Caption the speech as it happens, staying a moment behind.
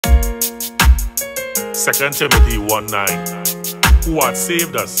2 Timothy 1:9. Who hath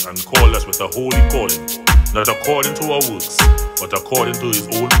saved us and called us with a holy calling, not according to our works, but according to his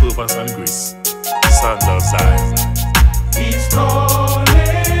own purpose and grace. Sons of Zion. He's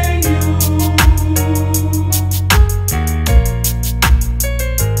calling you.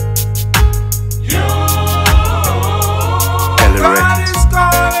 God is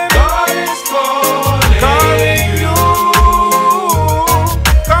calling. God is calling. Calling you.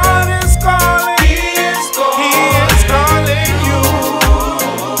 God is calling. He is calling. He is calling you.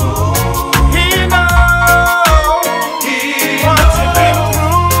 He knows. He wants to be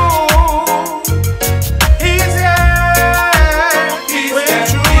through. He's here. He's with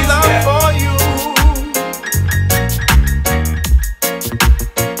true love for you.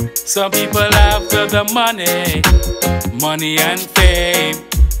 Some people after the money and fame.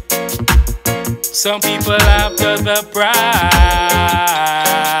 Some people after the pride.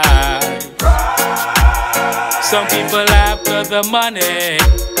 Some people after the money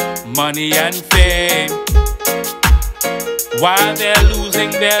and fame, while they're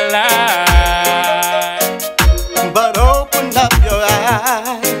losing their life. But open up your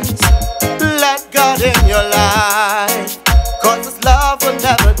eyes, let God in your life, 'cause His love will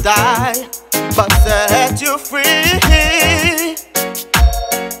never die, but set you free.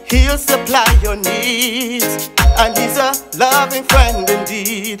 He'll supply your needs, and He's a loving friend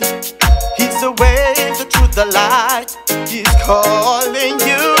indeed. He's the way, the truth, the light. He's calling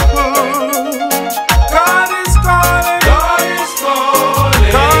you. God is calling. God is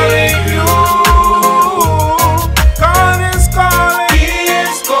calling. Calling you. God is calling. He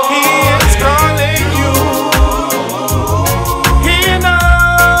is calling. He is calling you. He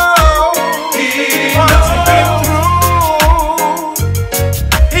knows. He wants to be through.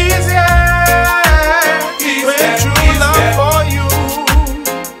 He's here. He's with true love for you.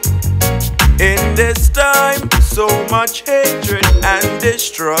 In this time, so much hatred and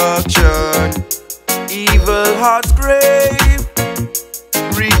destruction, evil hearts crave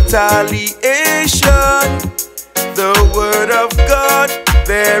retaliation. The word of God,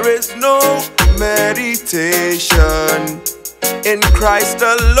 there is no meditation. In Christ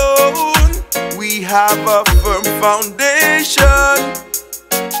alone, we have a firm foundation.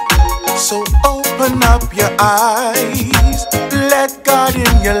 So open up your eyes, let God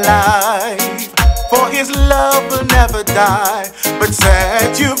in your life, for His love will never die, but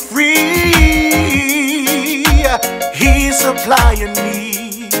set you free. He's supplying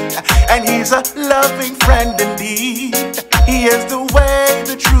need, and He's a loving friend indeed. He is the way,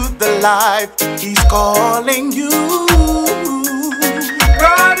 the truth, the life. He's calling you.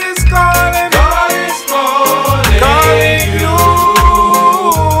 God is calling. God is calling. Calling you.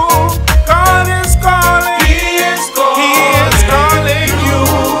 God is calling. He is calling. He is calling you.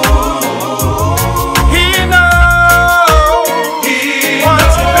 He knows. He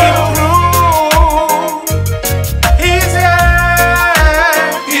wants to be through. He's here.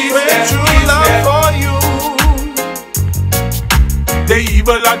 He's with true love for you. The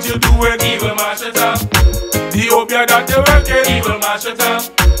evil that you're doing, Evil mash it up, the opium that you're working, evil mash it up,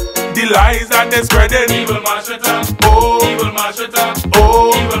 the lies that they're spreading, evil mash it up, oh, evil mash it up,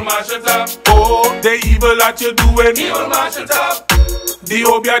 oh, evil mash it up, oh, the evil that you're doing, evil mash it up, the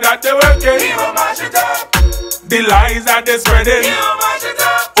opium that they're working, evil mash it up, the lies that they're spreading, evil mash it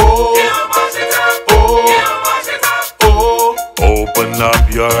up, oh, evil mash it up, oh, evil mash it up. oh. Open up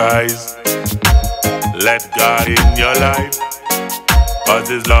your eyes, let God in your life, 'cause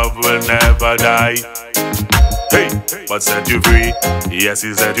His love will never die. Hey, but set you free, yes,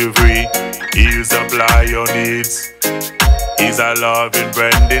 He set you free. He'll supply your needs. He's a loving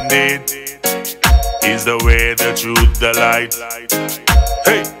friend indeed. He's the way, the truth, the light.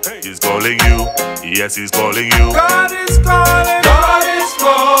 Hey, He's calling you, yes, He's calling you. God is calling. God is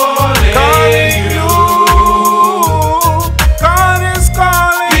calling. Calling you.